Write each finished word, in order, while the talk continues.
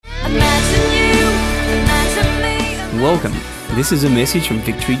Welcome. This is a message from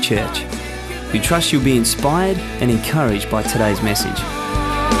Victory Church. We trust you'll be inspired and encouraged by today's message.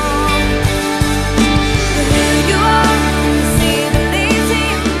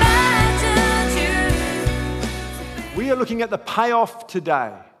 We are looking at the payoff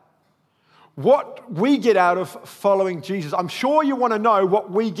today. What we get out of following Jesus. I'm sure you want to know what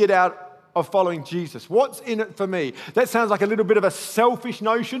we get out of following Jesus. What's in it for me? That sounds like a little bit of a selfish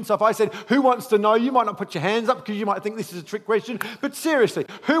notion. So if I said, who wants to know? You might not put your hands up because you might think this is a trick question. But seriously,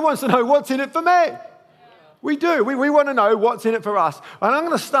 who wants to know what's in it for me? We do. We want to know what's in it for us. And I'm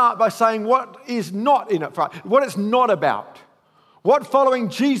going to start by saying what is not in it for us, what it's not about. What following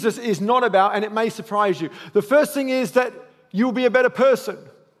Jesus is not about, and it may surprise you. The first thing is that you'll be a better person.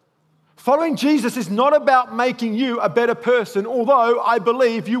 Following Jesus is not about making you a better person, although I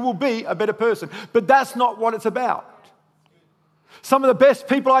believe you will be a better person. But that's not what it's about. Some of the best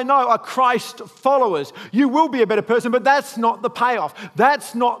people I know are Christ followers. You will be a better person, but that's not the payoff.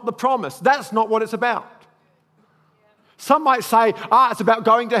 That's not the promise. That's not what it's about. Some might say, it's about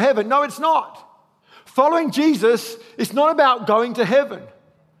going to heaven. No, it's not. Following Jesus is not about going to heaven.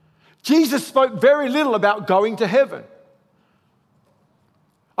 Jesus spoke very little about going to heaven.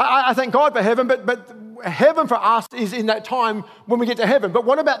 I thank God for heaven, but heaven for us is in that time when we get to heaven. But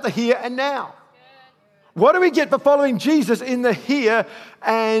what about the here and now? What do we get for following Jesus in the here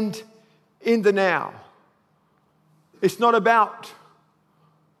and in the now? It's not about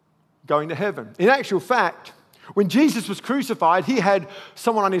going to heaven. In actual fact, when Jesus was crucified, he had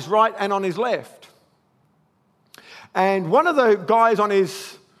someone on his right and on his left. And one of the guys on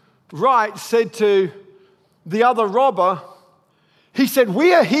his right said to the other robber, he said,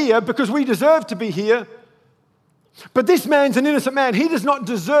 we are here because we deserve to be here, but this man's an innocent man. He does not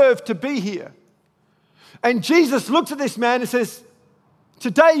deserve to be here. And Jesus looks at this man and says,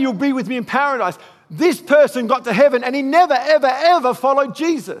 today you'll be with me in paradise. This person got to heaven and he never, ever, ever followed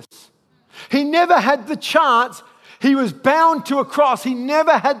Jesus. He never had the chance. He was bound to a cross. He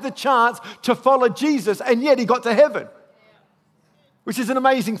never had the chance to follow Jesus, and yet he got to heaven, which is an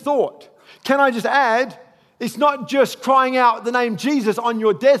amazing thought. Can I just add, it's not just crying out the name Jesus on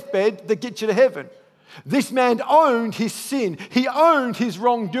your deathbed that gets you to heaven. This man owned his sin. He owned his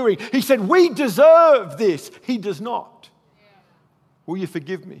wrongdoing. He said, we deserve this. He does not. Will you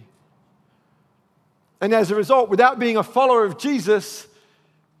forgive me? And as a result, without being a follower of Jesus,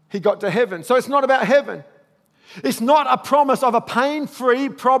 he got to heaven. So it's not about heaven. It's not a promise of a pain-free,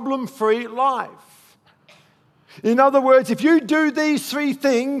 problem-free life. In other words, if you do these three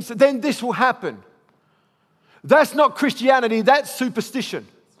things, then this will happen. That's not Christianity, that's superstition.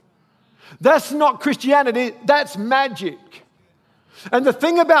 That's not Christianity, that's magic. And the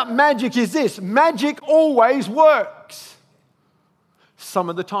thing about magic is this: magic always works.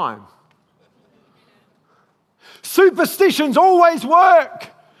 Some of the time. Superstitions always work.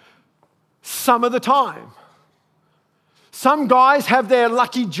 Some of the time. Some guys have their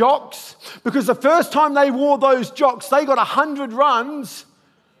lucky jocks because the first time they wore those jocks, they got 100 runs.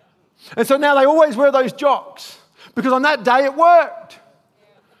 And so now they always wear those jocks because on that day it worked.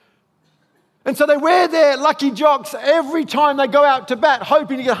 And so they wear their lucky jocks every time they go out to bat,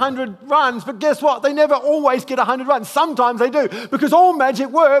 hoping to get 100 runs. But guess what? They never always get 100 runs. Sometimes they do, because all magic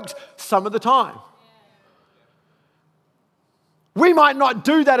works some of the time. We might not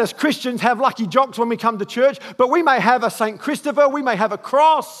do that as Christians, have lucky jocks when we come to church, but we may have a St. Christopher, we may have a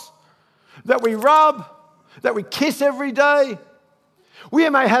cross that we rub, that we kiss every day. We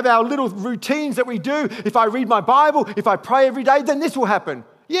may have our little routines that we do. If I read my Bible, if I pray every day, then this will happen.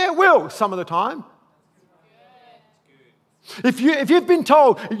 Yeah, it will some of the time. If you've been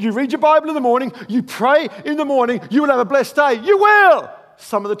told you read your Bible in the morning, you pray in the morning, you will have a blessed day. You will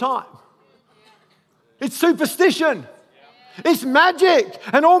some of the time. It's superstition. It's magic,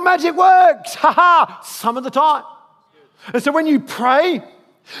 and all magic works, some of the time. And so when you pray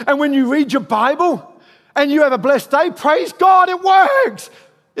and when you read your Bible and you have a blessed day, praise God, it works.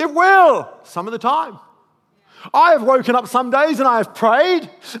 It will, some of the time. I have woken up some days and I have prayed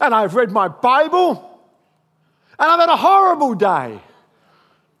and I've read my Bible and I've had a horrible day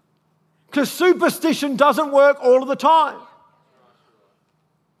because superstition doesn't work all of the time.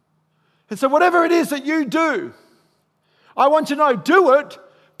 And so whatever it is that you do, I want you to know, do it,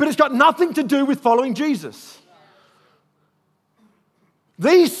 but it's got nothing to do with following Jesus.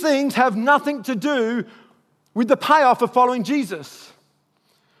 These things have nothing to do with the payoff of following Jesus.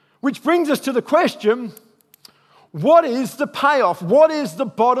 Which brings us to the question, what is the payoff? What is the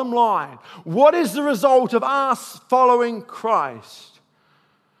bottom line? What is the result of us following Christ?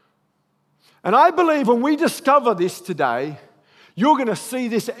 And I believe when we discover this today, you're going to see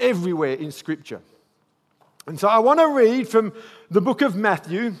this everywhere in Scripture. And so I want to read from the book of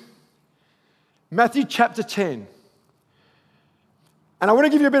Matthew, Matthew chapter 10. And I want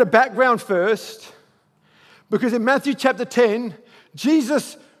to give you a bit of background first, because in Matthew chapter 10,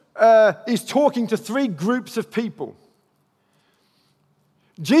 Jesus is talking to three groups of people.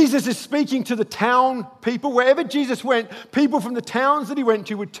 Jesus is speaking to the town people. Wherever Jesus went, people from the towns that he went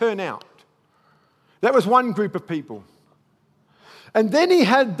to would turn out. That was one group of people. And then he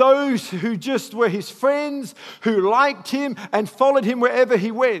had those who just were his friends, who liked him and followed him wherever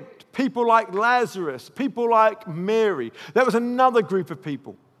he went. People like Lazarus, people like Mary. That was another group of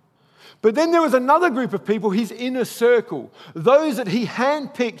people. But then there was another group of people, his inner circle, those that he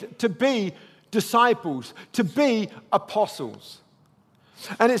handpicked to be disciples, to be apostles.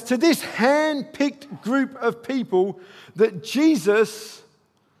 And it's to this hand-picked group of people that Jesus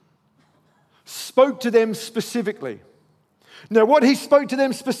spoke to them specifically. Now, what he spoke to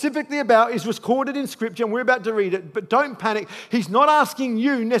them specifically about is recorded in Scripture, and we're about to read it, but don't panic. He's not asking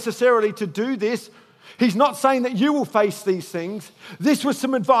you necessarily to do this. He's not saying that you will face these things. This was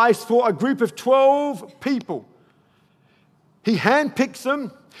some advice for a group of 12 people. He handpicks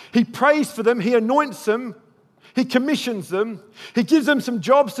them, he prays for them, he anoints them, he commissions them, he gives them some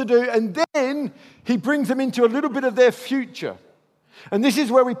jobs to do, and then he brings them into a little bit of their future. And this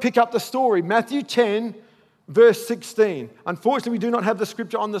is where we pick up the story. Matthew 10, verse 16. Unfortunately, we do not have the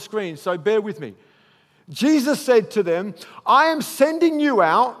scripture on the screen, so bear with me. Jesus said to them, I am sending you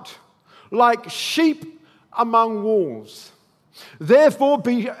out like sheep among wolves. Therefore,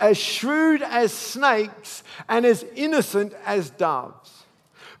 be as shrewd as snakes and as innocent as doves.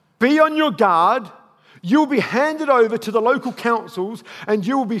 Be on your guard. You'll be handed over to the local councils and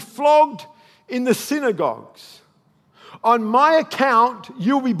you will be flogged in the synagogues. On my account,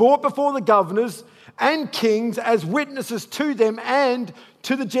 you'll be brought before the governors and kings as witnesses to them and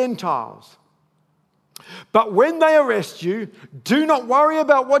to the Gentiles. But when they arrest you, do not worry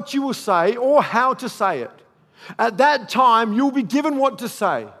about what you will say or how to say it. At that time, you'll be given what to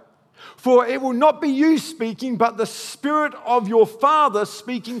say. For it will not be you speaking, but the Spirit of your Father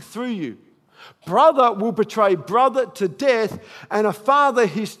speaking through you. Brother will betray brother to death, and a father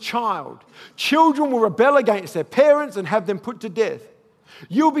his child. Children will rebel against their parents and have them put to death.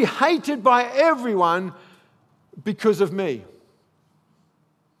 You'll be hated by everyone because of me.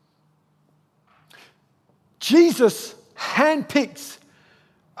 Jesus handpicks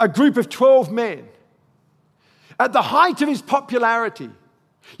a group of 12 men. At the height of his popularity,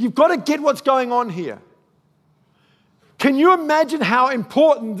 you've got to get what's going on here. Can you imagine how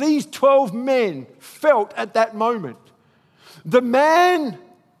important these 12 men felt at that moment? The man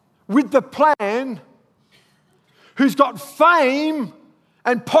with the plan, who's got fame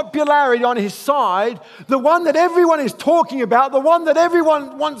and popularity on his side, the one that everyone is talking about, the one that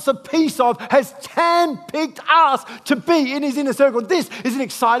everyone wants a piece of, has handpicked us to be in his inner circle. This is an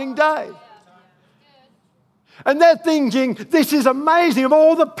exciting day. And they're thinking, this is amazing. Of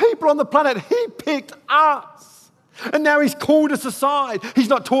all the people on the planet, he picked us. And now he's called us aside. He's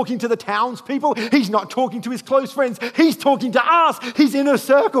not talking to the townspeople. He's not talking to his close friends. He's talking to us, his inner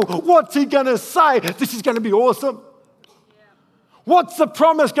circle. What's he going to say? This is going to be awesome. What's the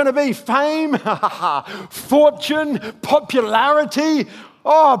promise going to be? Fame, fortune, popularity.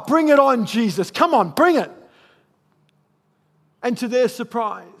 Oh, bring it on, Jesus. Come on, bring it. And to their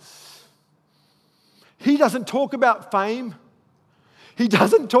surprise, he doesn't talk about fame. He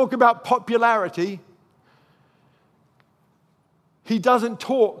doesn't talk about popularity. He doesn't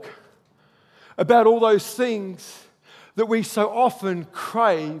talk about all those things that we so often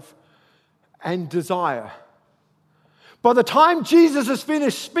crave and desire. By the time Jesus has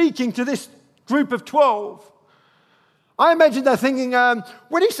finished speaking to this group of 12, I imagine they're thinking,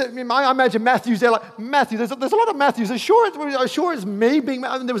 when he said, I imagine Matthew's there, like, Matthew, there's a lot of Matthews. As sure as me being,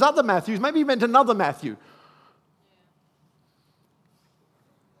 there was other Matthews, maybe he meant another Matthew.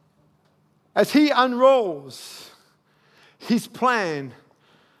 As he unrolls his plan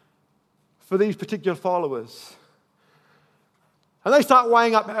for these particular followers. And they start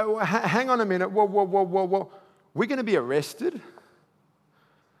weighing up, hang on a minute, whoa. We're going to be arrested?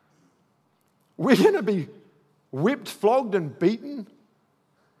 We're going to be whipped, flogged, and beaten?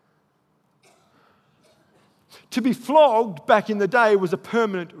 To be flogged back in the day was a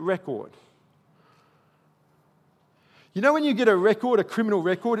permanent record. You know when you get a record, a criminal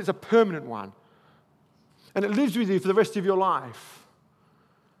record, it's a permanent one. And it lives with you for the rest of your life.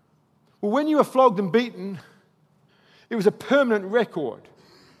 Well, when you were flogged and beaten, it was a permanent record.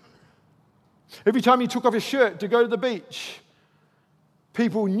 Every time you took off your shirt to go to the beach,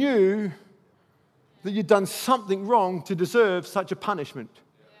 people knew that you'd done something wrong to deserve such a punishment.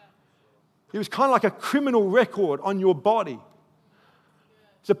 It was kind of like a criminal record on your body.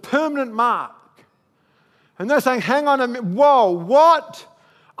 It's a permanent mark. And they're saying, hang on a minute, whoa, what?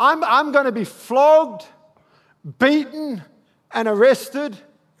 I'm going to be flogged, beaten, and arrested.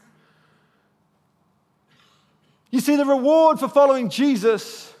 You see, the reward for following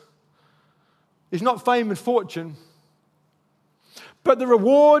Jesus is not fame and fortune, but the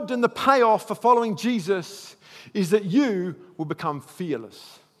reward and the payoff for following Jesus is that you will become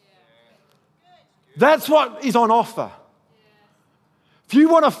fearless. That's what is on offer. If you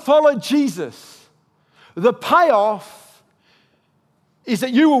want to follow Jesus, the payoff is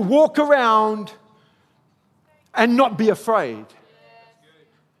that you will walk around and not be afraid.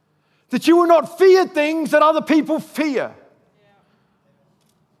 That you will not fear things that other people fear.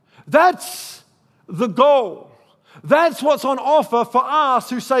 That's the goal. That's what's on offer for us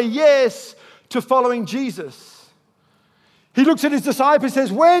who say yes to following Jesus. He looks at his disciples and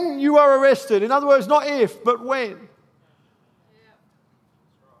says, when you are arrested, in other words, not if, but when.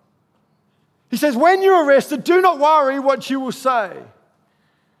 He says, when you're arrested, do not worry what you will say.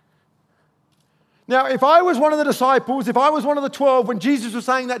 Now, if I was one of the disciples, if I was one of the 12, when Jesus was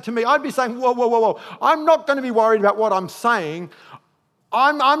saying that to me, I'd be saying, whoa, whoa, whoa, whoa. I'm not going to be worried about what I'm saying.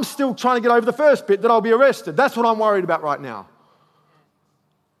 I'm still trying to get over the first bit, that I'll be arrested. That's what I'm worried about right now.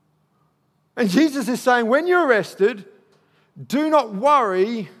 And Jesus is saying, when you're arrested, do not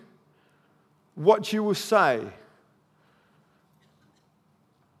worry what you will say.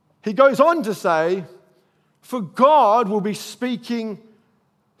 He goes on to say, for God will be speaking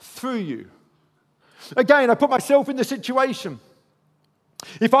through you. Again, I put myself in the situation.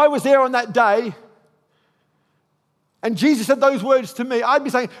 If I was there on that day and Jesus said those words to me, I'd be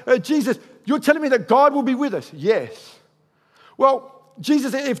saying, Jesus, you're telling me that God will be with us? Yes. Well,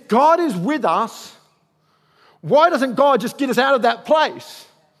 Jesus, if God is with us, why doesn't God just get us out of that place?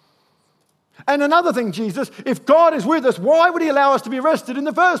 And another thing, Jesus, if God is with us, why would he allow us to be arrested in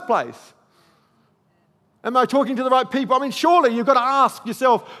the first place? Am I talking to the right people? I mean, surely you've got to ask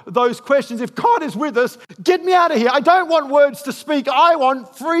yourself those questions. If God is with us, get me out of here. I don't want words to speak. I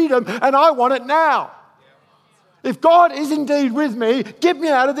want freedom, and I want it now. If God is indeed with me, get me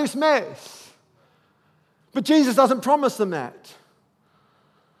out of this mess. But Jesus doesn't promise them that.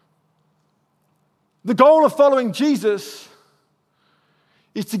 The goal of following Jesus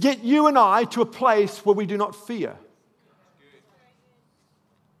is to get you and I to a place where we do not fear.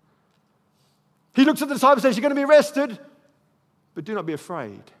 He looks at the disciples and says, you're going to be arrested, but do not be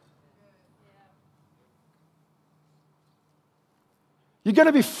afraid. You're going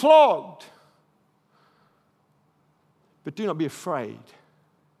to be flogged, but do not be afraid.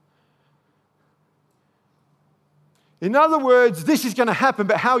 In other words, this is going to happen,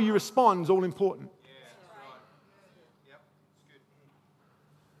 but how you respond is all important.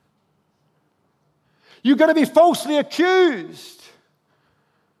 You're going to be falsely accused,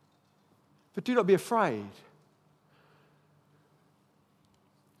 but do not be afraid.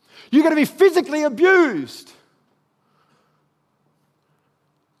 You're going to be physically abused,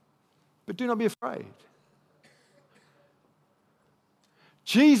 but do not be afraid.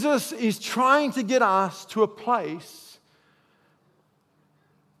 Jesus is trying to get us to a place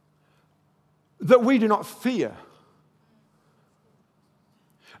that we do not fear.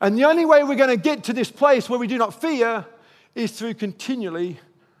 And the only way we're going to get to this place where we do not fear is through continually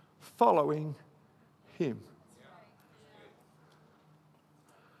following him.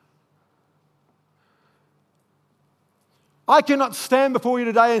 I cannot stand before you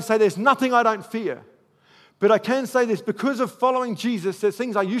today and say there's nothing I don't fear. But I can say this, because of following Jesus, there's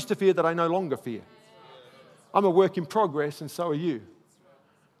things I used to fear that I no longer fear. I'm a work in progress, and so are you.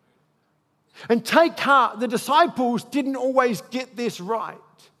 And take heart, the disciples didn't always get this right.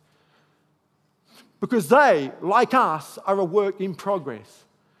 Because they, like us, are a work in progress.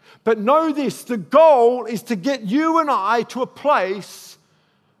 But know this, the goal is to get you and I to a place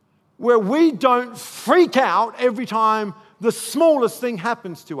where we don't freak out every time the smallest thing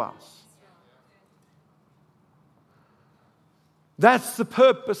happens to us. That's the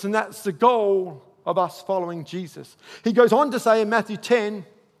purpose and that's the goal of us following Jesus. He goes on to say in Matthew 10,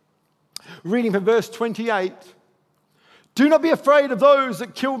 reading from verse 28, do not be afraid of those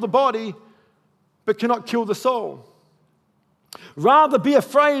that kill the body, but cannot kill the soul. Rather be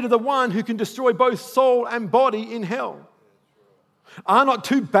afraid of the one who can destroy both soul and body in hell. Are not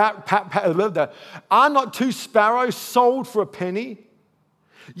two sparrows sold for a penny?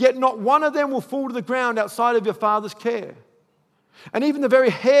 Yet not one of them will fall to the ground outside of your Father's care. And even the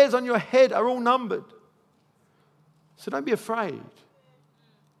very hairs on your head are all numbered. So don't be afraid.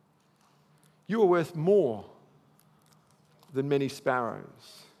 You are worth more than many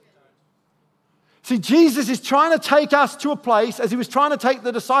sparrows. See, Jesus is trying to take us to a place, as he was trying to take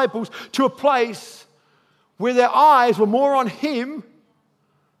the disciples to a place where their eyes were more on him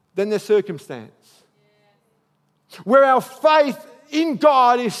than their circumstance. Where our faith in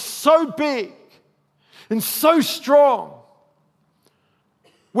God is so big and so strong.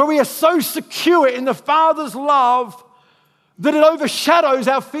 Where we are so secure in the Father's love that it overshadows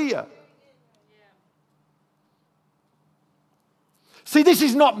our fear. See, this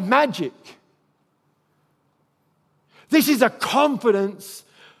is not magic. This is a confidence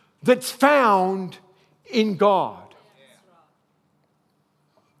that's found in God.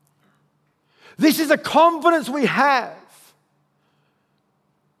 This is a confidence we have.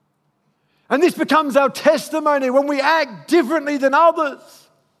 And this becomes our testimony when we act differently than others.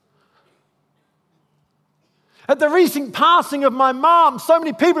 At the recent passing of my mom, so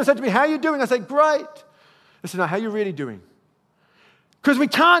many people have said to me, "How are you doing?" I said, "Great." I said, "No, how are you really doing?" Because we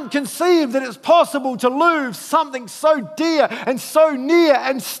can't conceive that it's possible to lose something so dear and so near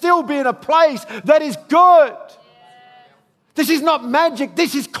and still be in a place that is good. This is not magic.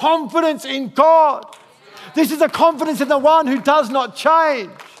 This is confidence in God. This is a confidence in the one who does not change.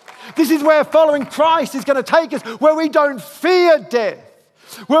 This is where following Christ is going to take us, where we don't fear death,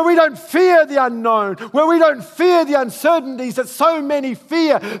 where we don't fear the unknown, where we don't fear the uncertainties that so many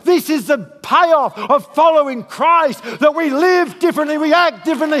fear. This is the payoff of following Christ, that we live differently, we act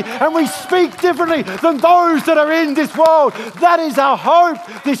differently, and we speak differently than those that are in this world. That is our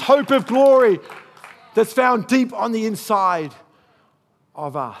hope, this hope of glory that's found deep on the inside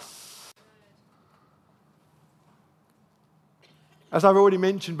of us. As I've already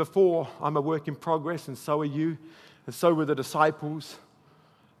mentioned before, I'm a work in progress, and so are you, and so were the disciples.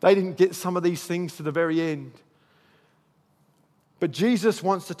 They didn't get some of these things to the very end. But Jesus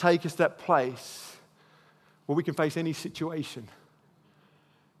wants to take us to that place where we can face any situation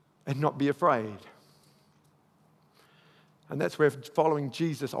and not be afraid. And that's where following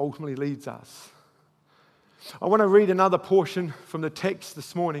Jesus ultimately leads us. I want to read another portion from the text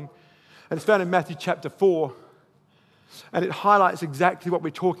this morning, and it's found in Matthew chapter 4, and it highlights exactly what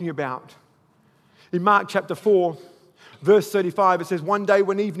we're talking about. In Mark chapter 4, verse 35, it says, "One day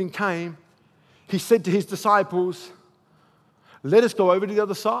when evening came, he said to his disciples, 'Let us go over to the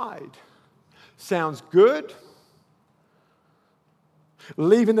other side.' Sounds good.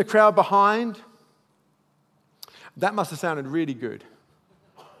 Leaving the crowd behind. That must have sounded really good.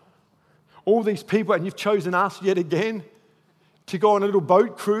 All these people, and you've chosen us yet again to go on a little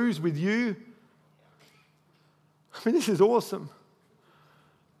boat cruise with you. I mean, this is awesome.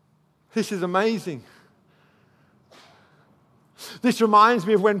 This is amazing. This reminds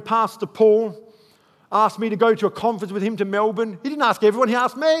me of when Pastor Paul asked me to go to a conference with him to Melbourne. He didn't ask everyone, he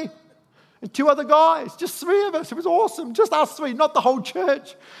asked me and two other guys, just three of us. It was awesome, just us three, not the whole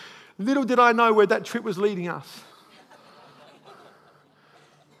church. Little did I know where that trip was leading us.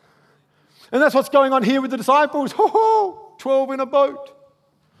 And that's what's going on here with the disciples. 12 in a boat.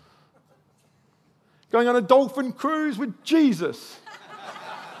 Going on a dolphin cruise with Jesus.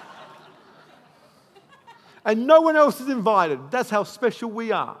 And no one else is invited. That's how special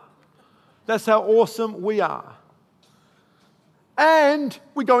we are. That's how awesome we are. And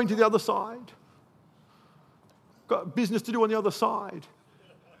we're going to the other side. Got business to do on the other side.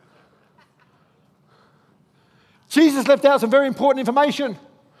 Jesus left out some very important information.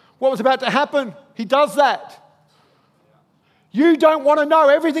 What was about to happen? He does that. You don't want to know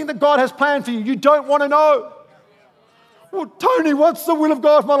everything that God has planned for you. You don't want to know. Well, Tony, what's the will of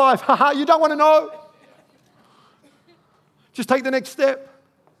God for my life? You don't want to know. Just take the next step.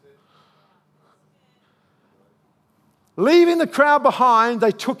 Leaving the crowd behind,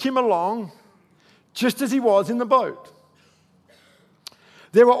 they took him along just as he was in the boat.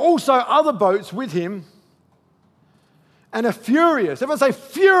 There were also other boats with him, and a furious, everyone say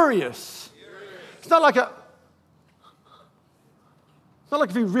furious. It's not like a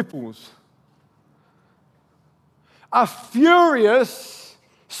few ripples. A furious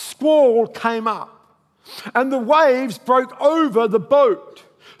squall came up, and the waves broke over the boat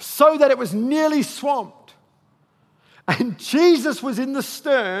so that it was nearly swamped. And Jesus was in the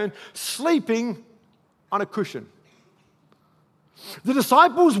stern, sleeping on a cushion. The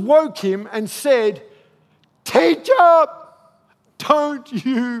disciples woke him and said, "Teacher, don't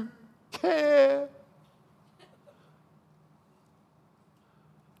you care?"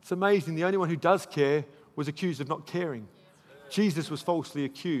 It's amazing. The only one who does care was accused of not caring. Jesus was falsely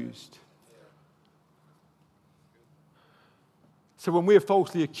accused. So when we're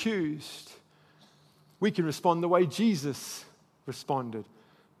falsely accused, we can respond the way Jesus responded.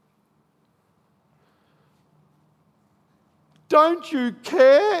 Don't you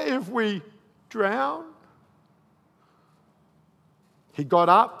care if we drown? He got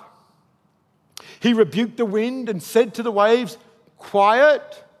up. He rebuked the wind and said to the waves,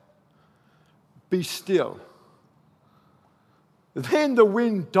 "Quiet, be still." Then the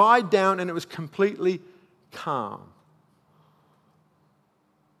wind died down and it was completely calm.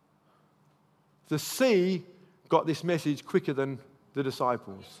 The sea got this message quicker than the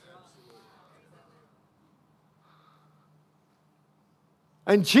disciples.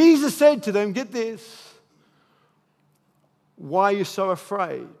 And Jesus said to them, get this, "Why are you so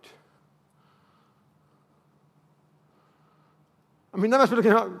afraid?" I mean, they must be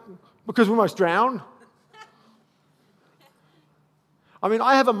looking at, because we almost drowned. I mean,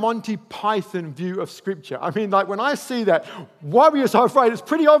 I have a Monty Python view of Scripture. I mean, like when I see that, "Why were you so afraid?" It's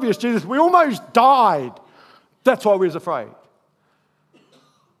pretty obvious, Jesus. We almost died. That's why we was afraid.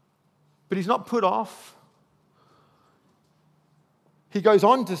 But he's not put off. He goes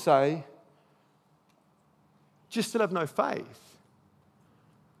on to say, "Do you still have no faith?"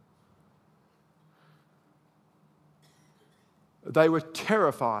 They were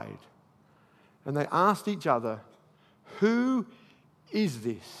terrified. And they asked each other, "Who is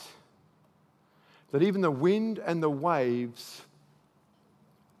this that even the wind and the waves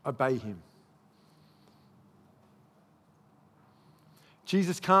obey him?"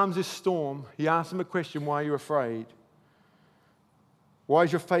 Jesus calms this storm. He asks them a question, "Why are you afraid? Why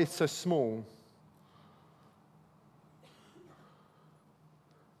is your faith so small?"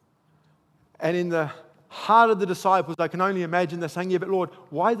 And in the heart of the disciples, I can only imagine they're saying, "Yeah, but Lord,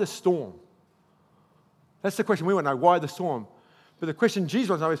 why the storm?" That's the question we want to know, why the storm? But the question Jesus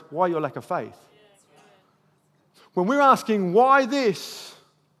wants to know is, why your lack of faith? When we're asking, why this?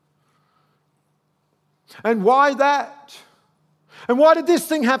 And why that? And why did this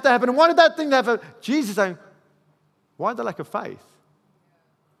thing have to happen? And why did that thing happen? Jesus is saying, why the lack of faith?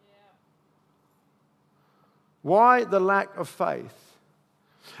 Why the lack of faith?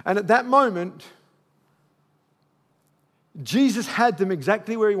 And at that moment, Jesus had them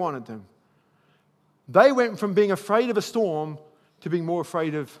exactly where he wanted them. They went from being afraid of a storm to being more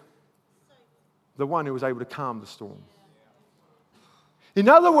afraid of the one who was able to calm the storm. In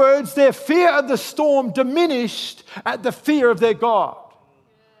other words, their fear of the storm diminished at the fear of their God.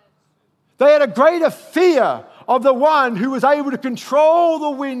 They had a greater fear of the one who was able to control the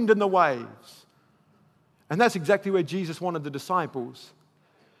wind and the waves. And that's exactly where Jesus wanted the disciples.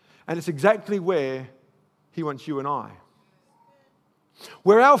 And it's exactly where he wants you and I.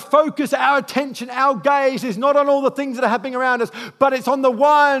 Where our focus, our attention, our gaze is not on all the things that are happening around us, but it's on the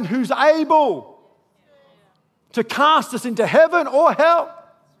one who's able to cast us into heaven or hell,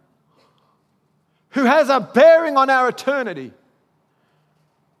 who has a bearing on our eternity,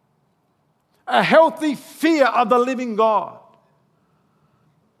 a healthy fear of the living God.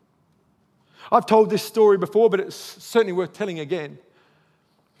 I've told this story before, but it's certainly worth telling again.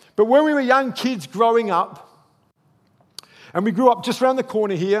 But when we were young kids growing up, and we grew up just around the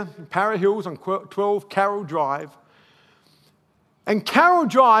corner here, in Para Hills on 12 Carroll Drive. And Carroll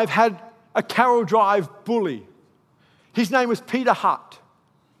Drive had a Carroll Drive bully. His name was Peter Hutt.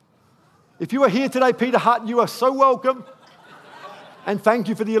 If you are here today, Peter Hutt, you are so welcome. And thank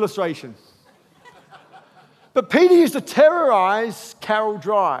you for the illustration. But Peter used to terrorize Carroll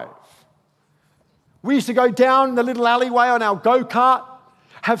Drive. We used to go down the little alleyway on our go-kart,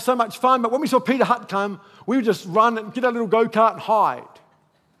 have so much fun. But when we saw Peter Hutt come, we would just run and get our little go-kart and hide.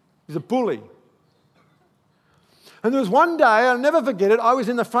 He's a bully. And there was one day, I'll never forget it, I was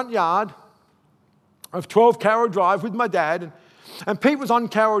in the front yard of 12 Carroll Drive with my dad, and Pete was on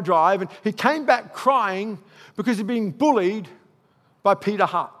Carroll Drive, and he came back crying because he'd been bullied by Peter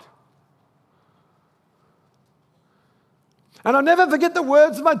Hutt. And I'll never forget the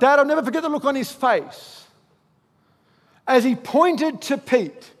words of my dad, I'll never forget the look on his face as he pointed to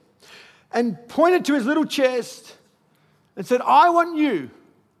Pete and pointed to his little chest and said, "I want you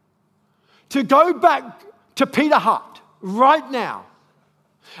to go back to Peter Hutt right now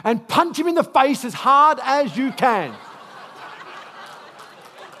and punch him in the face as hard as you can."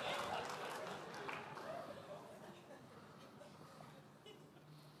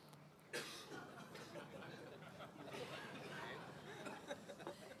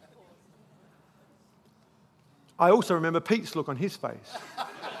 I also remember Pete's look on his face.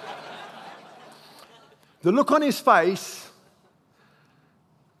 The look on his face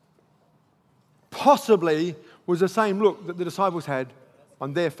possibly was the same look that the disciples had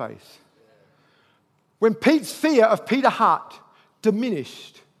on their face. When Pete's fear of Peter Hutt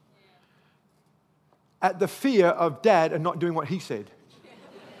diminished at the fear of Dad and not doing what he said.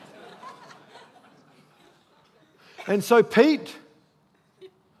 And so Pete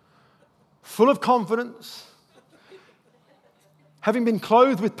full of confidence, having been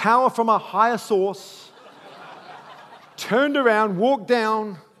clothed with power from a higher source, turned around, walked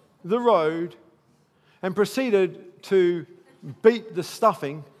down the road, and proceeded to beat the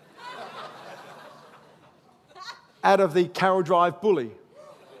stuffing out of the Carroll Drive bully.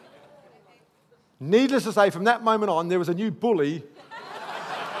 Needless to say, from that moment on, there was a new bully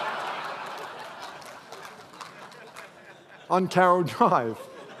on Carroll Drive.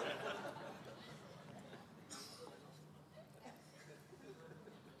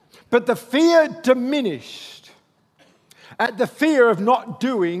 But the fear diminished at the fear of not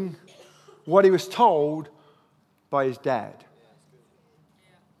doing what he was told by his dad.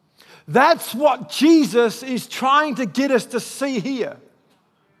 That's what Jesus is trying to get us to see here.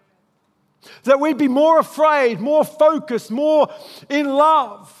 That we'd be more afraid, more focused, more in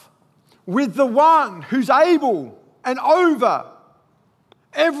love with the one who's able and over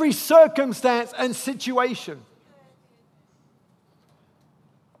every circumstance and situation.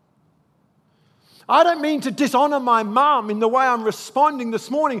 I don't mean to dishonor my mum in the way I'm responding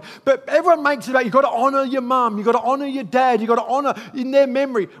this morning, but everyone makes it about you've got to honor your mum, you've got to honor your dad, you've got to honor in their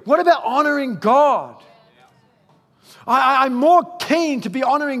memory. What about honoring God? I'm more keen to be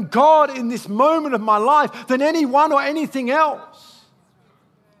honoring God in this moment of my life than anyone or anything else.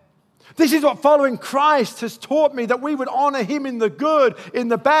 This is what following Christ has taught me, that we would honor Him in the good, in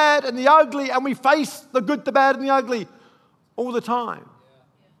the bad, and the ugly, and we face the good, the bad, and the ugly all the time.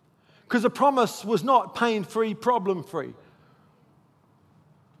 Because the promise was not pain-free, problem-free.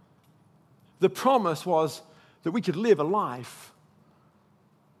 The promise was that we could live a life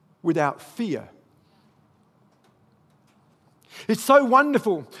without fear. It's so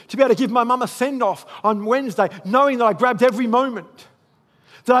wonderful to be able to give my mum a send-off on Wednesday, knowing that I grabbed every moment.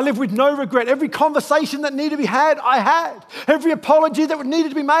 That I lived with no regret. Every conversation that needed to be had, I had. Every apology that needed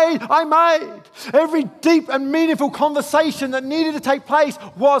to be made, I made. Every deep and meaningful conversation that needed to take place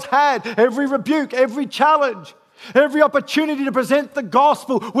was had. Every rebuke, every challenge, every opportunity to present the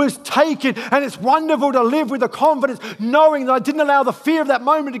gospel was taken. And it's wonderful to live with the confidence, knowing that I didn't allow the fear of that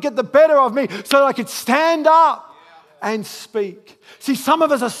moment to get the better of me so that I could stand up and speak. See, some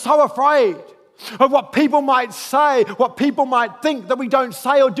of us are so afraid of what people might say, what people might think, that we don't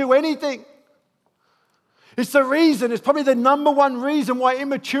say or do anything. It's the reason, it's probably the number one reason why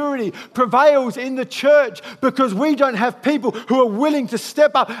immaturity prevails in the church, because we don't have people who are willing to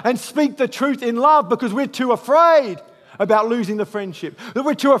step up and speak the truth in love, because we're too afraid about losing the friendship, that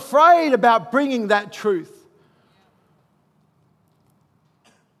we're too afraid about bringing that truth.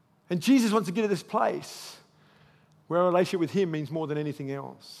 And Jesus wants to get to this place where a relationship with Him means more than anything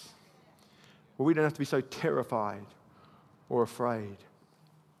else. Where we don't have to be so terrified or afraid.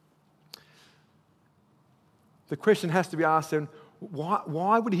 The question has to be asked then,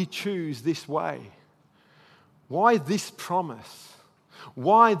 why would He choose this way? Why this promise?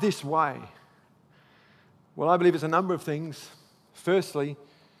 Why this way? Well, I believe it's a number of things. Firstly,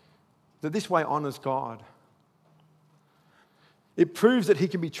 that this way honors God. It proves that He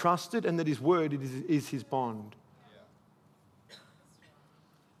can be trusted and that His word is His bond.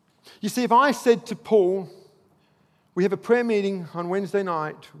 You see, if I said to Paul, we have a prayer meeting on Wednesday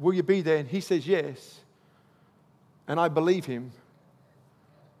night, will you be there? And he says yes, and I believe him,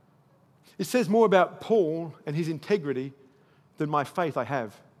 it says more about Paul and his integrity than my faith I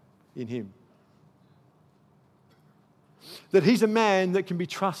have in him. That he's a man that can be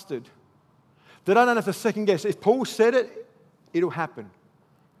trusted, that I don't have to second guess. If Paul said it, it'll happen.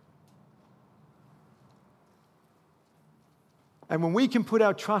 And when we can put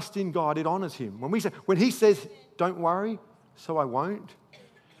our trust in God, it honors Him. When He says, don't worry, so I won't,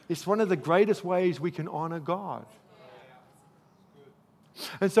 it's one of the greatest ways we can honor God.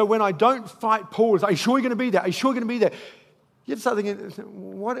 And so when I don't fight Paul, it's like, are you sure you're going to be there? Are you sure you're going to be there? You have to start thinking,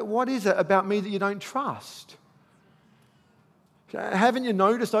 what is it about me that you don't trust? Haven't you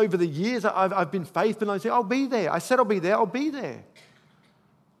noticed over the years I've been faithful and I say, I'll be there. I said I'll be there, I'll be there.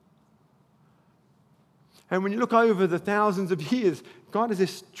 And when you look over the thousands of years, God has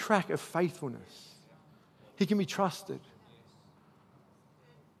this track of faithfulness. He can be trusted.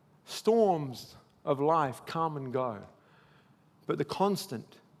 Storms of life come and go. But the constant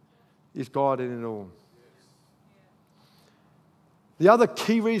is God in it all. The other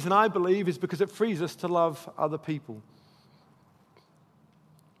key reason I believe is because it frees us to love other people.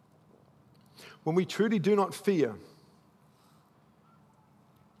 When we truly do not fear,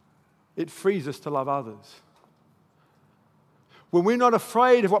 it frees us to love others. When we're not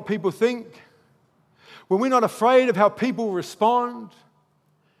afraid of what people think, when we're not afraid of how people respond,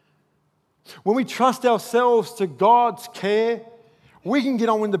 when we trust ourselves to God's care, we can get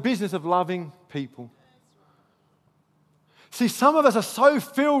on with the business of loving people. See, some of us are so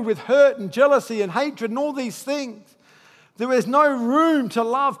filled with hurt and jealousy and hatred and all these things that there's no room to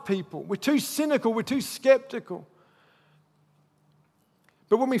love people. We're too cynical, we're too skeptical.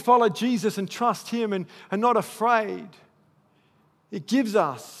 But when we follow Jesus and trust Him and are not afraid, it gives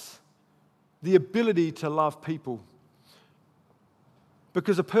us the ability to love people.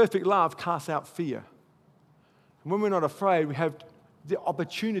 Because a perfect love casts out fear. And when we're not afraid, we have the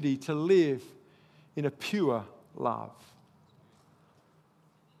opportunity to live in a pure love,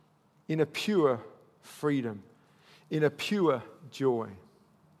 in a pure freedom, in a pure joy.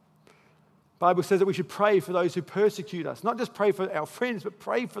 The Bible says that we should pray for those who persecute us. Not just pray for our friends, but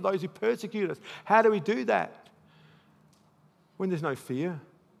pray for those who persecute us. How do we do that? When there's no fear.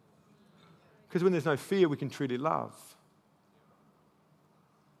 Because when there's no fear, we can truly love.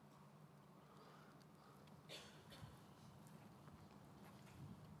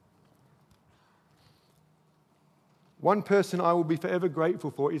 One person I will be forever grateful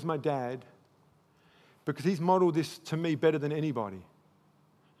for is my dad, because he's modeled this to me better than anybody.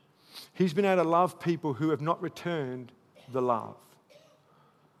 He's been able to love people who have not returned the love.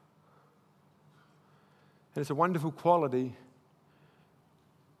 And it's a wonderful quality.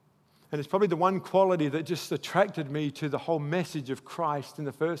 And it's probably the one quality that just attracted me to the whole message of Christ in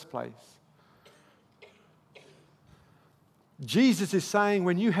the first place. Jesus is saying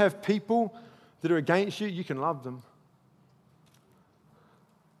when you have people that are against you, you can love them.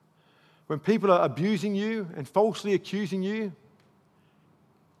 When people are abusing you and falsely accusing you,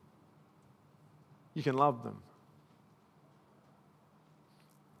 you can love them.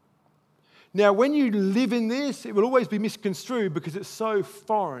 Now, when you live in this, it will always be misconstrued because it's so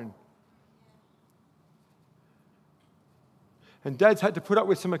foreign. And Dad's had to put up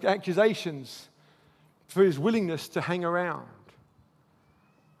with some accusations for his willingness to hang around.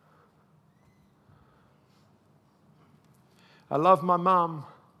 I love my mum,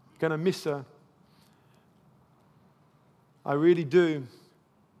 gonna miss her. I really do.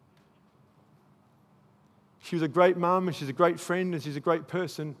 She was a great mum and she's a great friend and she's a great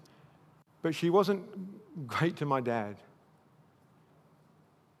person, but she wasn't great to my dad.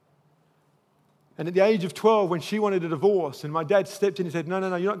 And at the age of 12, when she wanted a divorce, and my dad stepped in and said, no,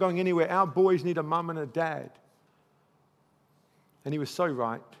 you're not going anywhere. Our boys need a mum and a dad. And he was so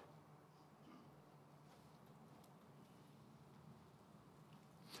right.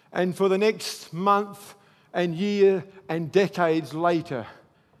 And for the next month and year and decades later,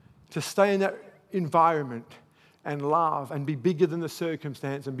 to stay in that environment and love and be bigger than the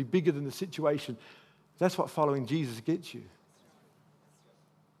circumstance and be bigger than the situation, that's what following Jesus gets you.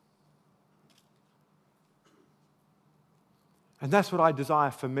 And that's what I desire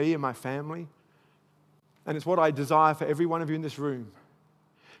for me and my family. And it's what I desire for every one of you in this room.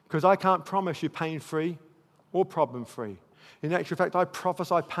 Because I can't promise you pain-free or problem-free. In actual fact, I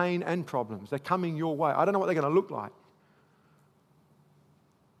prophesy pain and problems. They're coming your way. I don't know what they're going to look like.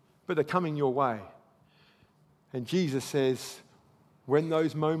 But they're coming your way. And Jesus says, when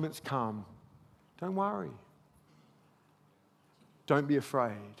those moments come, don't worry. Don't be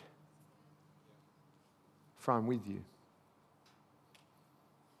afraid. For I'm with you.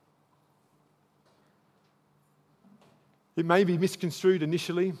 It may be misconstrued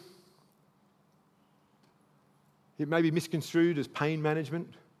initially. It may be misconstrued as pain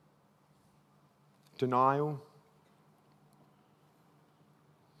management, denial.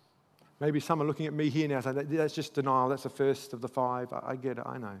 Maybe some are looking at me here now saying, that's just denial, that's the first of the 5. I get it,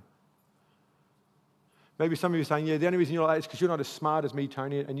 I know. Maybe some of you are saying, the only reason you're like that is because you're not as smart as me,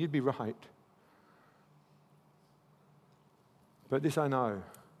 Tony, and you'd be right. But this I know,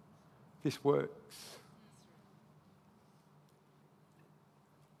 this works.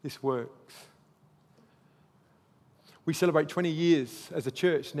 This works. We celebrate 20 years as a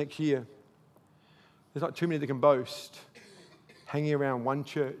church next year. There's not too many that can boast hanging around one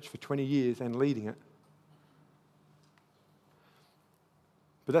church for 20 years and leading it.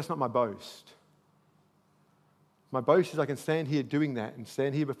 But that's not my boast. My boast is I can stand here doing that and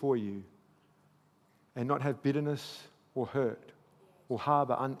stand here before you and not have bitterness or hurt or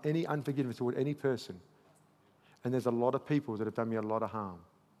harbor any unforgiveness toward any person. And there's a lot of people that have done me a lot of harm.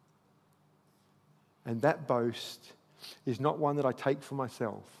 And that boast is not one that I take for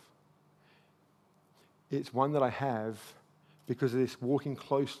myself. It's one that I have because of this walking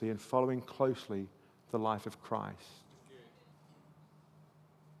closely and following closely the life of Christ.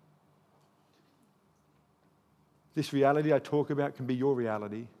 This reality I talk about can be your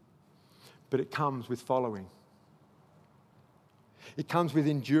reality, but it comes with following. It comes with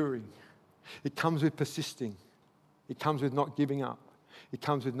enduring. It comes with persisting. It comes with not giving up. It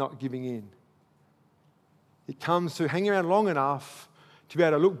comes with not giving in. It comes through hanging around long enough to be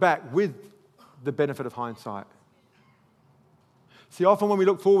able to look back with the benefit of hindsight. See, often when we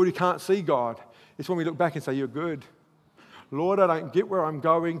look forward, we can't see God. It's when we look back and say, you're good. Lord, I don't get where I'm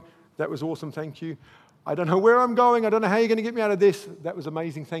going. That was awesome, thank you. I don't know where I'm going. I don't know how you're going to get me out of this. That was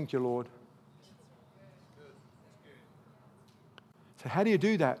amazing, thank you, Lord. So how do you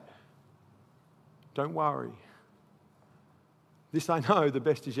do that? Don't worry. This I know, the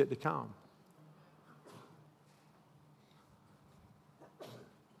best is yet to come.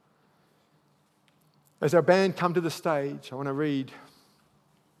 As our band come to the stage, I want to read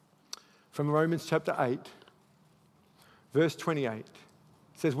from Romans chapter 8, verse 28. It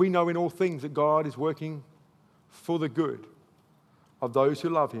says, we know in all things that God is working for the good of those who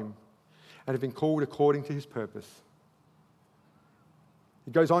love him and have been called according to his purpose.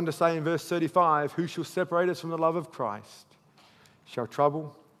 It goes on to say in verse 35, who shall separate us from the love of Christ? Shall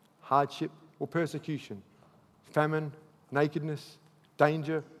trouble, hardship, or persecution, famine, nakedness,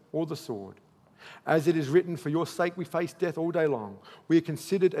 danger, or the sword? As it is written, for your sake we face death all day long. We are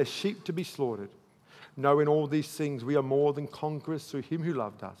considered as sheep to be slaughtered. No, in all these things we are more than conquerors through him who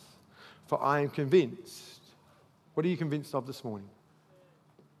loved us. For I am convinced. What are you convinced of this morning?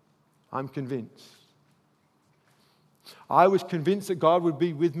 I'm convinced. I was convinced that God would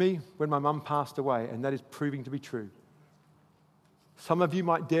be with me when my mum passed away, and that is proving to be true. Some of you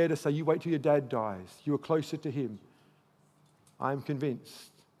might dare to say, you wait till your dad dies. You are closer to him. I am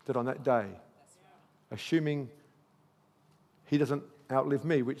convinced that on that day, assuming he doesn't outlive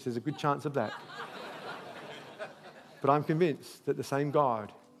me, which there's a good chance of that, but I'm convinced that the same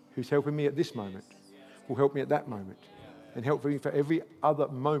God who's helping me at this moment will help me at that moment and help me for every other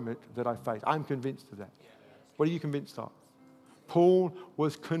moment that I face. I'm convinced of that. What are you convinced of? Paul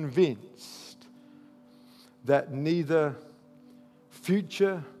was convinced that neither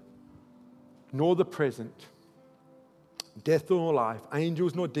future nor the present, death nor life,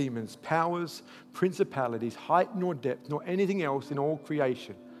 angels nor demons, powers, principalities, height nor depth, nor anything else in all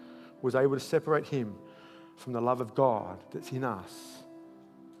creation was able to separate him from the love of God that's in us,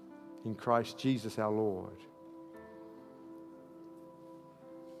 in Christ Jesus our Lord.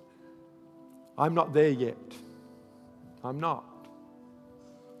 I'm not there yet. I'm not.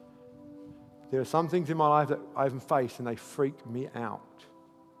 There are some things in my life that I haven't faced and they freak me out.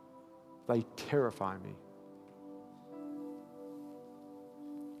 They terrify me.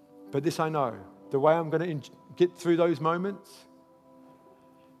 But this I know, the way I'm going to get through those moments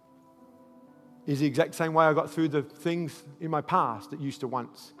is the exact same way I got through the things in my past that used to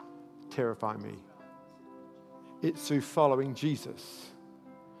once terrify me. It's through following Jesus.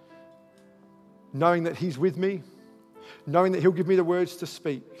 Knowing that he's with me, knowing that he'll give me the words to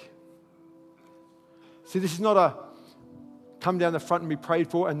speak. See, this is not a come down the front and be prayed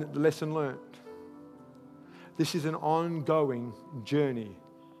for and the lesson learned. This is an ongoing journey.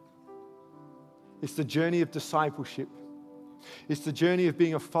 It's the journey of discipleship. It's the journey of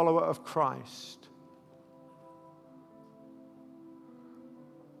being a follower of Christ.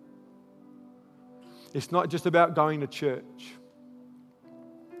 It's not just about going to church.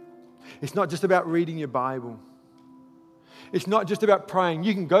 It's not just about reading your Bible. It's not just about praying.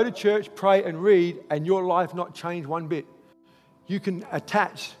 You can go to church, pray and read, and your life not change one bit. You can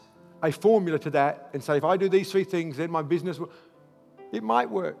attach a formula to that and say, if I do these three things, then my business will... It might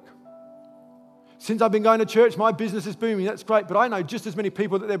work. Since I've been going to church, my business is booming. That's great. But I know just as many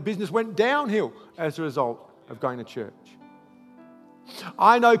people that their business went downhill as a result of going to church.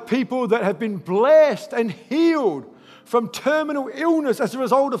 I know people that have been blessed and healed from terminal illness as a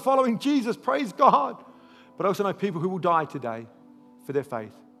result of following Jesus. Praise God. But I also know people who will die today for their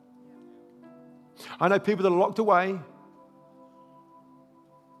faith. I know people that are locked away,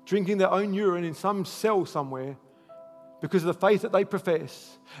 drinking their own urine in some cell somewhere because of the faith that they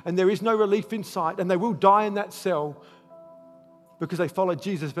profess, and there is no relief in sight, and they will die in that cell because they follow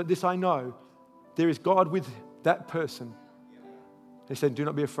Jesus. But this I know, there is God with that person. He said, do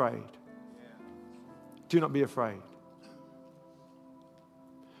not be afraid. Do not be afraid.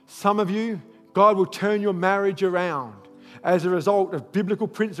 Some of you, God will turn your marriage around as a result of biblical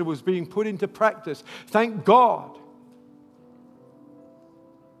principles being put into practice. Thank God.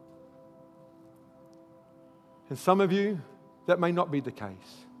 And some of you, that may not be the case.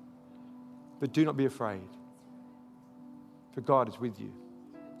 But do not be afraid. For God is with you.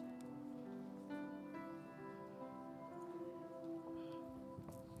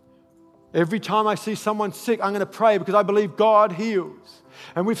 Every time I see someone sick, I'm going to pray because I believe God heals.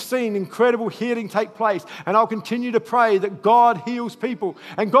 And we've seen incredible healing take place. And I'll continue to pray that God heals people.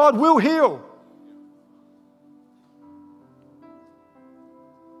 And God will heal.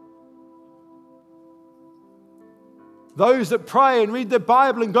 Those that pray and read their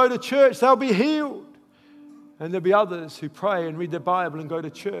Bible and go to church, they'll be healed. And there'll be others who pray and read their Bible and go to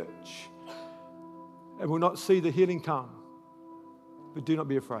church and will not see the healing come. But do not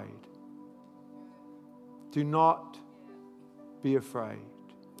be afraid. Do not be afraid.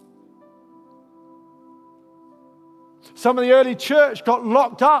 Some of the early church got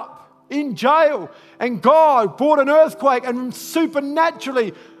locked up in jail, and God brought an earthquake and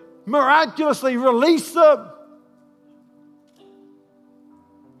supernaturally, miraculously released them.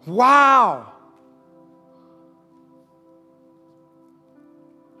 Wow.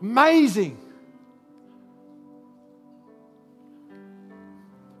 Amazing.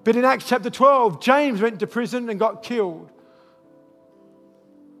 But in Acts chapter 12, James went to prison and got killed.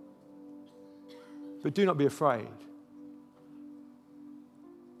 But do not be afraid.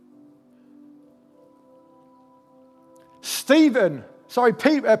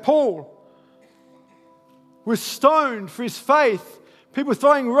 Paul was stoned for his faith. People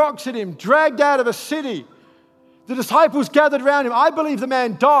throwing rocks at him, dragged out of a city. The disciples gathered around him. I believe the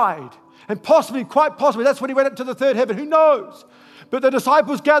man died. And quite possibly, that's when he went up to the third heaven. Who knows? But the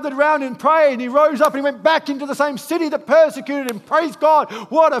disciples gathered around and prayed, and he rose up and he went back into the same city that persecuted him. Praise God.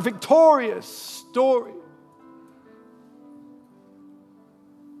 What a victorious story.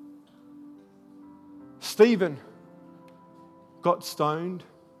 Stephen got stoned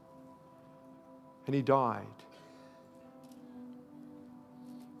and he died.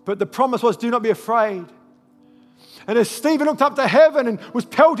 But the promise was, do not be afraid. And as Stephen looked up to heaven and was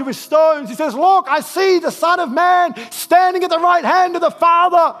pelted with stones, he says, look, I see the Son of Man standing at the right hand of the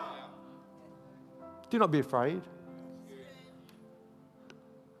Father. Do not be afraid.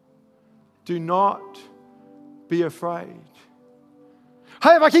 Do not be afraid.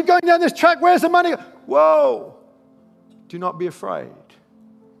 Hey, if I keep going down this track, where's the money? Whoa. Do not be afraid.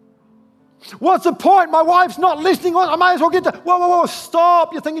 What's the point? My wife's not listening. I might as well get to... Whoa,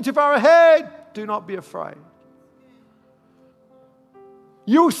 stop. You're thinking too far ahead. Do not be afraid.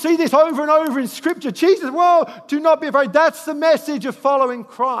 You'll see this over and over in Scripture. Jesus, do not be afraid. That's the message of following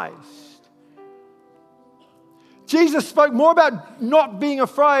Christ. Jesus spoke more about not being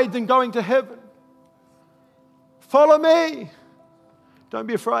afraid than going to heaven. Follow me. Don't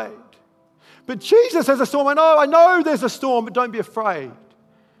be afraid. But Jesus has a storm. I know there's a storm, but don't be afraid.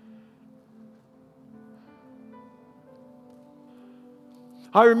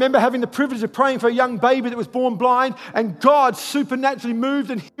 I remember having the privilege of praying for a young baby that was born blind, and God supernaturally moved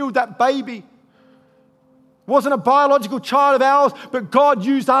and healed that baby. It wasn't a biological child of ours, but God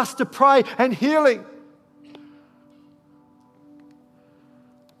used us to pray and healing.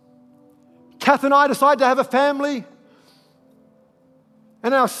 Kath and I decided to have a family.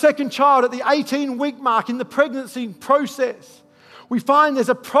 And our second child at the 18-week mark in the pregnancy process, we find there's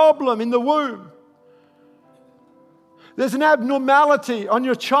a problem in the womb. There's an abnormality on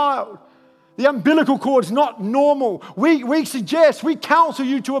your child. The umbilical cord's not normal. We suggest, we counsel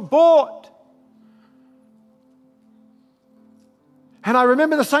you to abort. And I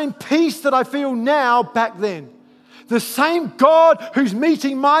remember the same peace that I feel now back then. The same God who's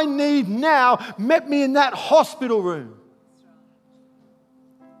meeting my need now met me in that hospital room.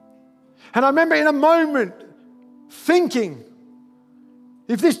 And I remember in a moment thinking,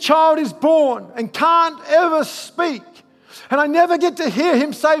 if this child is born and can't ever speak, and I never get to hear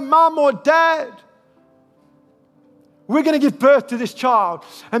him say mum or dad, we're going to give birth to this child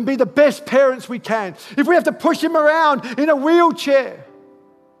and be the best parents we can. If we have to push him around in a wheelchair,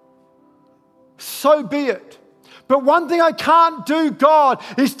 so be it. But one thing I can't do, God,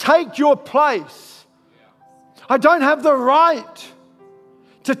 is take your place. I don't have the right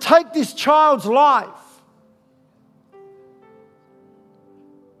to take this child's life.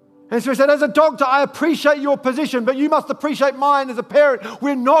 And so he said, as a doctor, I appreciate your position, but you must appreciate mine as a parent.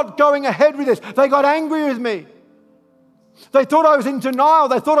 We're not going ahead with this. They got angry with me. They thought I was in denial.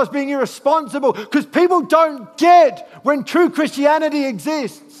 They thought I was being irresponsible, because people don't get when true Christianity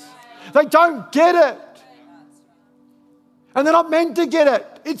exists. They don't get it. And they're not meant to get it.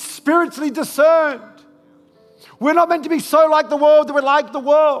 It's spiritually discerned. We're not meant to be so like the world that we're like the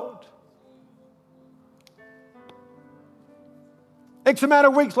world. X amount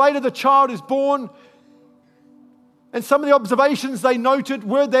of weeks later, the child is born, and some of the observations they noted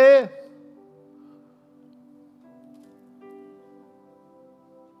were there.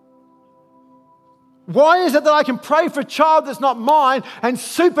 Why is it that I can pray for a child that's not mine and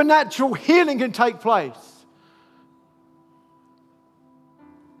supernatural healing can take place?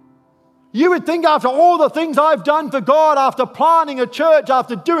 You would think after all the things I've done for God, after planting a church,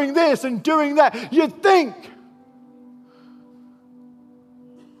 after doing this and doing that, you'd think.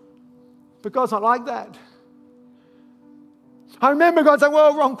 But God's not like that. I remember God saying,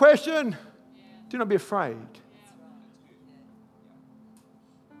 well, wrong question. Do not be afraid.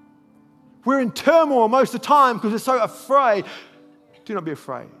 We're in turmoil most of the time because we're so afraid. Do not be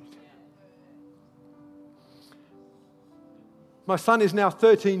afraid. My son is now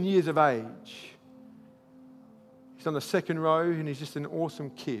 13 years of age. He's on the second row and he's just an awesome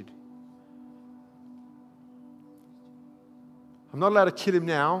kid. I'm not allowed to kill him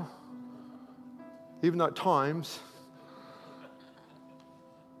now, even though at times,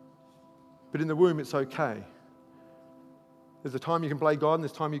 but in the womb it's okay. There's a time you can play God and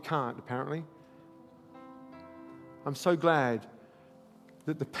there's a time you can't, apparently. I'm so glad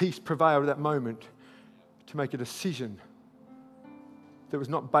that the peace prevailed at that moment to make a decision that was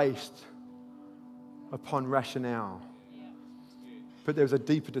not based upon rationale, but there was a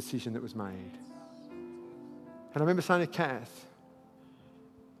deeper decision that was made. And I remember saying to Kath,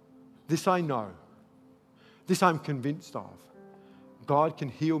 this I know, this I'm convinced of. God can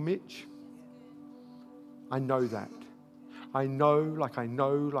heal Mitch. I know that. I know, like I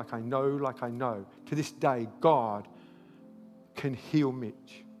know, like I know, like I know. To this day, God can heal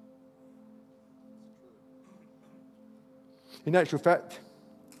Mitch. In actual fact,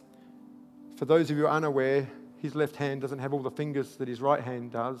 for those of you who are unaware, his left hand doesn't have all the fingers that his right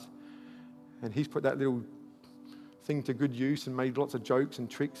hand does. And he's put that little thing to good use and made lots of jokes and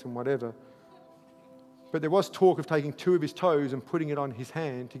tricks and whatever. But there was talk of taking two of his toes and putting it on his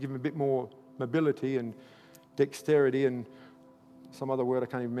hand to give him a bit more mobility and dexterity and some other word I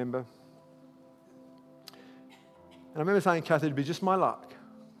can't even remember. And I remember saying, Kathy, it'd be just my luck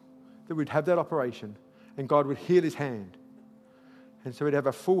that we'd have that operation and God would heal his hand. And so we'd have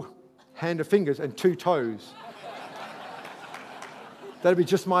a full hand of fingers and two toes. That'd be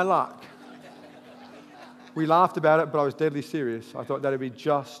just my luck. We laughed about it, but I was deadly serious. I thought that'd be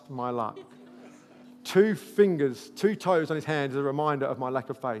just my luck. 2 fingers, 2 toes on his hand is a reminder of my lack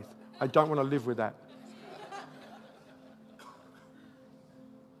of faith. I don't want to live with that.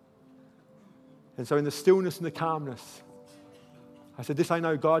 And so in the stillness and the calmness, I said, this I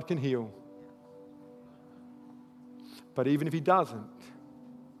know God can heal. But even if he doesn't,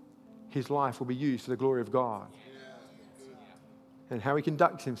 his life will be used for the glory of God. And how he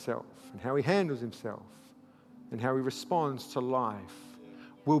conducts himself, and how he handles himself, and how he responds to life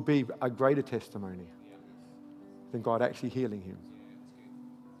will be a greater testimony than God actually healing him.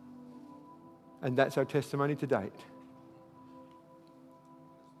 And that's our testimony to date.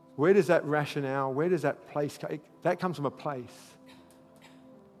 Where does that rationale, where does that place come? That comes from a place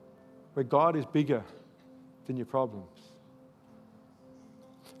where God is bigger than your problems.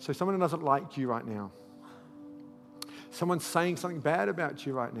 So someone who doesn't like you right now, someone's saying something bad about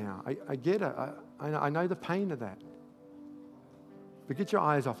you right now, I get it. I know the pain of that. But get your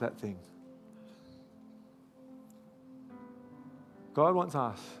eyes off that thing. God wants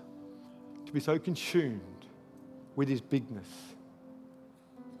us to be so consumed with his bigness,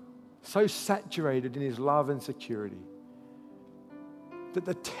 so saturated in his love and security, that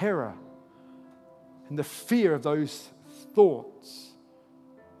the terror and the fear of those thoughts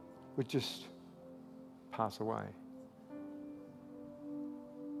would just pass away.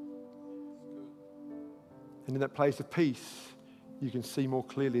 And in that place of peace, you can see more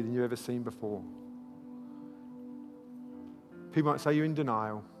clearly than you've ever seen before. People might say you're in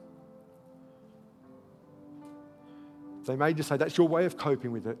denial. They may just say that's your way of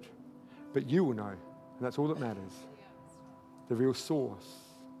coping with it, but you will know, and that's all that matters. The real source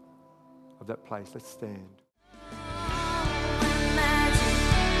of that place. Let's stand.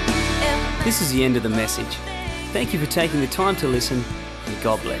 This is the end of the message. Thank you for taking the time to listen, and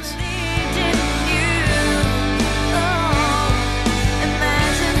God bless.